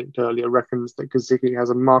Helfie linked earlier, reckons that Gesicki has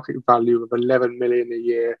a market value of $11 million a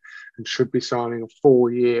year and should be signing a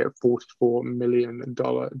 4-year, $44 million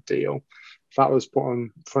deal. If that was put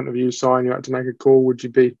on front of you, Cy, and you had to make a call, would you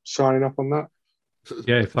be signing up on that?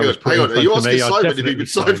 Yeah, if that was put in front are you of asking me, Simon if he would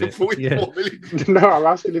sign for $44 million? No, I'm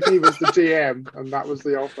asking if he was the GM and that was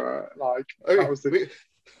the offer. That was the.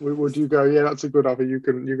 Would you go? Yeah, that's a good offer. You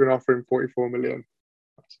can offer him $44 million.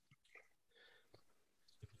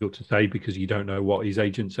 Difficult to say because you don't know what his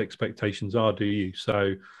agent's expectations are, do you?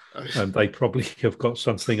 So they probably have got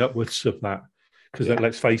something upwards of that. Because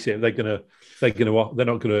let's face it, they're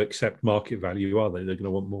not going to accept market value, are they? They're going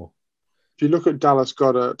to want more. If you look at Dallas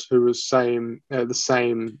Goedert, who was the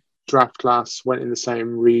same draft class, went in the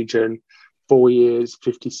same region, 4 years,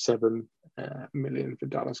 $57 million for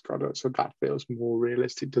Dallas Goedert. So that feels more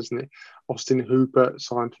realistic, doesn't it? Austin Hooper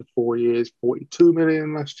signed for 4 years, $42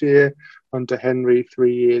 million last year. Hunter Henry,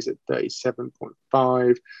 3 years at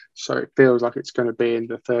 37.5. So it feels like it's going to be in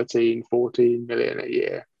the 13, 14 million a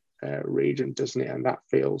year region, doesn't it? And that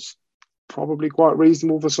feels probably quite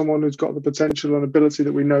reasonable for someone who's got the potential and ability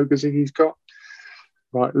that we know Gesicki's got.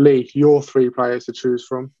 Right, Lee, your 3 players to choose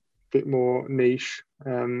from, a bit more niche.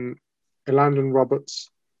 Elandon Roberts,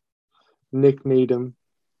 Nick Needham,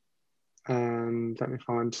 and let me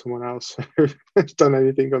find someone else who's done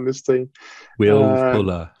anything on this team. Will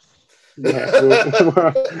Fuller.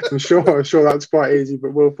 Yeah, I'm sure that's quite easy,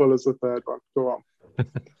 but Will Fuller's the third one. Go on.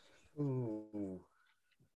 Ooh.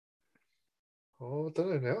 Oh, I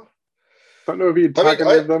don't know now. Don't know if you'd tag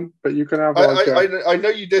any of them, but you can have. I know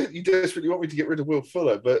you desperately want me to get rid of Will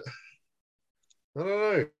Fuller, but I don't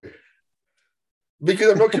know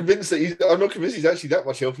because I'm not convinced he's actually that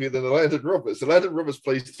much healthier than Elandon Roberts. Elandon Roberts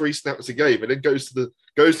plays 3 snaps a game and then goes to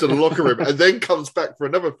the locker room and then comes back for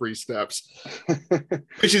another 3 snaps,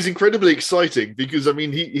 which is incredibly exciting because I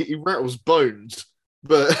mean he rattles bones,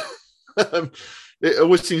 but it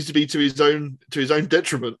always seems to be to his own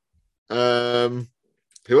detriment.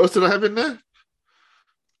 Who else did I have in there?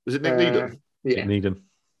 Was it Nick Needham? Yeah, Nick Needham.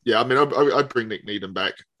 Yeah, I mean, I'd bring Nick Needham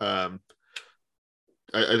back. I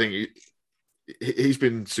think he's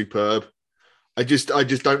been superb. I just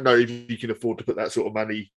don't know if you can afford to put that sort of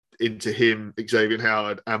money into him, Xavier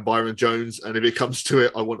Howard, and Byron Jones. And if it comes to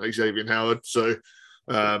it, I want Xavier Howard. So,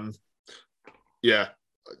 yeah,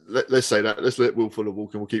 let's say that. Let's let Will Fuller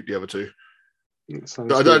walk, and we'll keep the other 2. I don't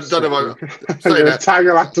know if I'm saying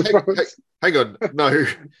that. Hang on.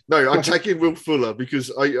 No, I'm tagging Will Fuller because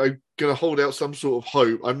I'm going to hold out some sort of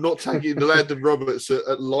hope. I'm not tagging Elandon Roberts at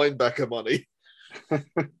linebacker money.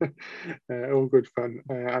 All good fun.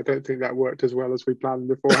 I don't think that worked as well as we planned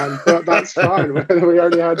beforehand, but that's fine. We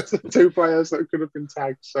only had 2 players that could have been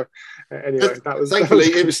tagged. So anyway, thankfully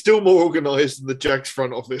it was still more organised than the Jags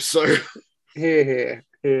front office. So here.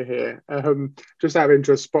 Just out of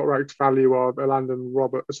interest, spot ranked value of Landon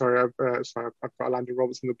Roberts. I've got Landon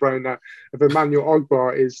Roberts in the brain now. Of Emmanuel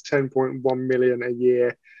Ogbah is 10.1 million a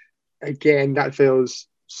year. Again, that feels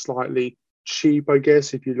slightly cheap, I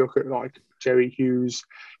guess, if you look at like Jerry Hughes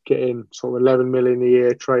getting sort of 11 million a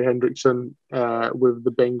year. Trey Hendrickson with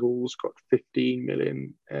the Bengals got 15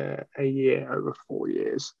 million a year over 4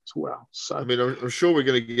 years as well. So I mean, I'm sure we're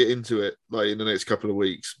going to get into it like in the next couple of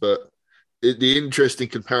weeks, but the interesting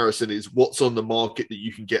comparison is what's on the market that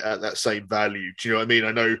you can get at that same value. Do you know what I mean?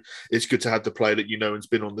 I know it's good to have the player that you know and's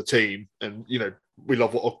been on the team, and you know we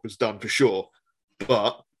love what Ogbah's done for sure,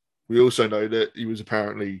 but we also know that he was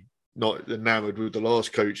apparently not enamoured with the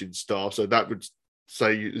last coaching staff, so that would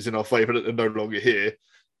say is in our favour that they're no longer here,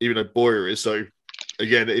 even though Boyer is. So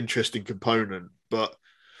again, an interesting component, but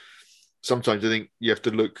sometimes I think you have to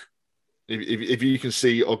look. If you can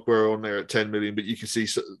see Ogbah on there at 10 million, but you can see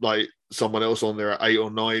like someone else on there at 8 or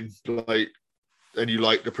 9, like, and you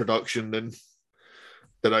like the production, then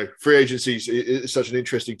I don't know. Free agency is such an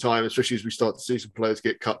interesting time, especially as we start to see some players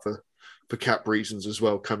get cut for cap reasons as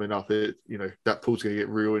well coming up. That pool's going to get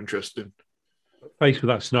real interesting. Faced with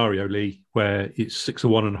that scenario, Lee, where it's 6 of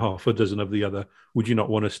one and half a dozen of the other, would you not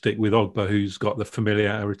want to stick with Ogbah, who's got the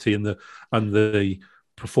familiarity and the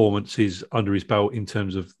performances under his belt in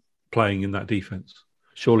terms of playing in that defense?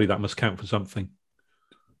 Surely that must count for something.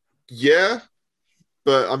 Yeah,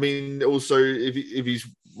 but I mean, also if he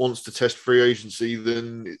wants to test free agency,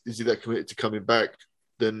 then is he that committed to coming back?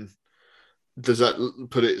 Then does that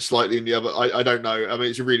put it slightly in the other? I don't know. I mean,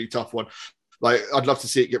 it's a really tough one. Like, I'd love to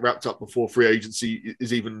see it get wrapped up before free agency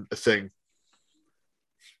is even a thing.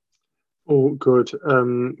 Oh, good.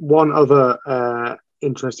 One other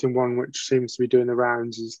interesting one which seems to be doing the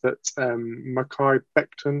rounds is that Mekhi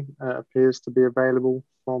Becton appears to be available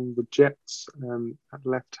from the Jets at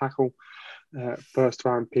left tackle. First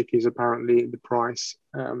round pick is apparently the price,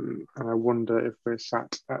 and I wonder if we're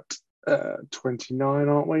sat at 29,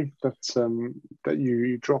 aren't we? That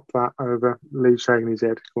you drop that over. Lee shaking his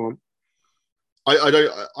head. Go on.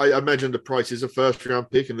 I imagine the price is a first round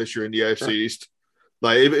pick unless you're in the AFC East.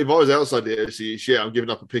 Like if I was outside the AFC East, I'm giving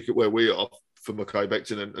up a pick at where we are for Mekhi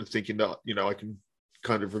Becton and thinking that, you know, I can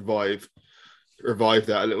kind of revive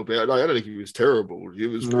that a little bit. Like, I don't think he was terrible. It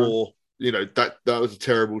was more, you know, that was a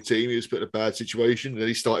terrible team. He was put in a bad situation, and then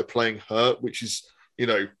he started playing hurt, which is, you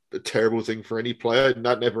know, a terrible thing for any player, and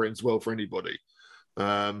that never ends well for anybody.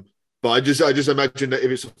 But I just imagine that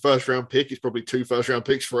if it's a first round pick, it's probably 2 first round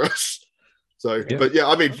picks for us. So, But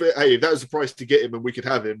I mean, hey, if that was the price to get him and we could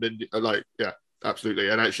have him, then absolutely.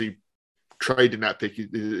 And actually, trading that pick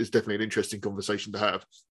is definitely an interesting conversation to have.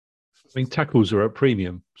 I mean, tackles are at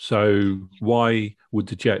premium, so why would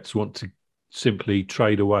the Jets want to simply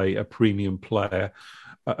trade away a premium player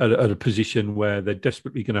at a position where they're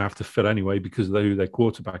desperately going to have to fill anyway because of who their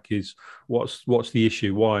quarterback is? What's the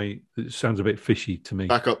issue? Why? It sounds a bit fishy to me.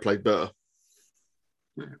 Backup played better.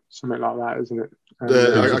 Yeah, something like that, isn't it?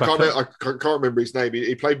 I can't remember his name.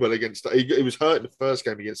 He played well against. He was hurt in the first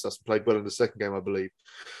game against us and played well in the second game, I believe.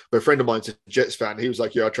 But a friend of mine's a Jets fan. He was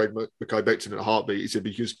like, "Yeah, I trade Mekhi Becton in a heartbeat." He said,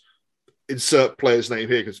 "Because insert player's name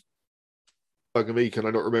here, because bugger me, can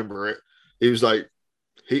I not remember it?" He was like,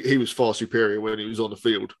 he was far superior when he was on the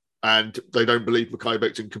field, and they don't believe Mekhi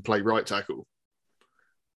Becton can play right tackle.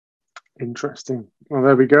 Interesting. Well,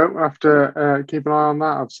 there we go. I have to keep an eye on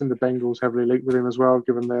that. I've seen the Bengals heavily linked with him as well,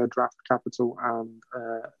 given their draft capital and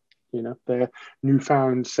their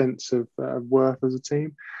newfound sense of worth as a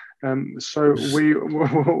team. So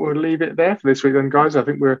we'll leave it there for this week then, guys. I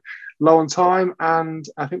think we're low on time, and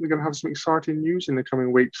I think we're going to have some exciting news in the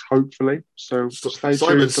coming weeks, hopefully. So stay tuned.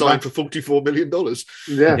 Simon signed for $44 million.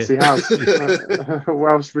 Yes, he has.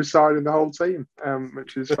 Whilst resigning the whole team,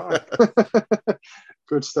 which is fine.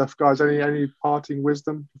 Good stuff, guys. Any parting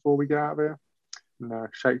wisdom before we get out of here? No,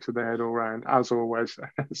 shakes of the head all round, as always.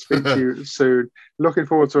 Speak to you soon. Looking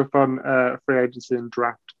forward to a fun free agency and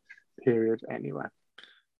draft period anyway.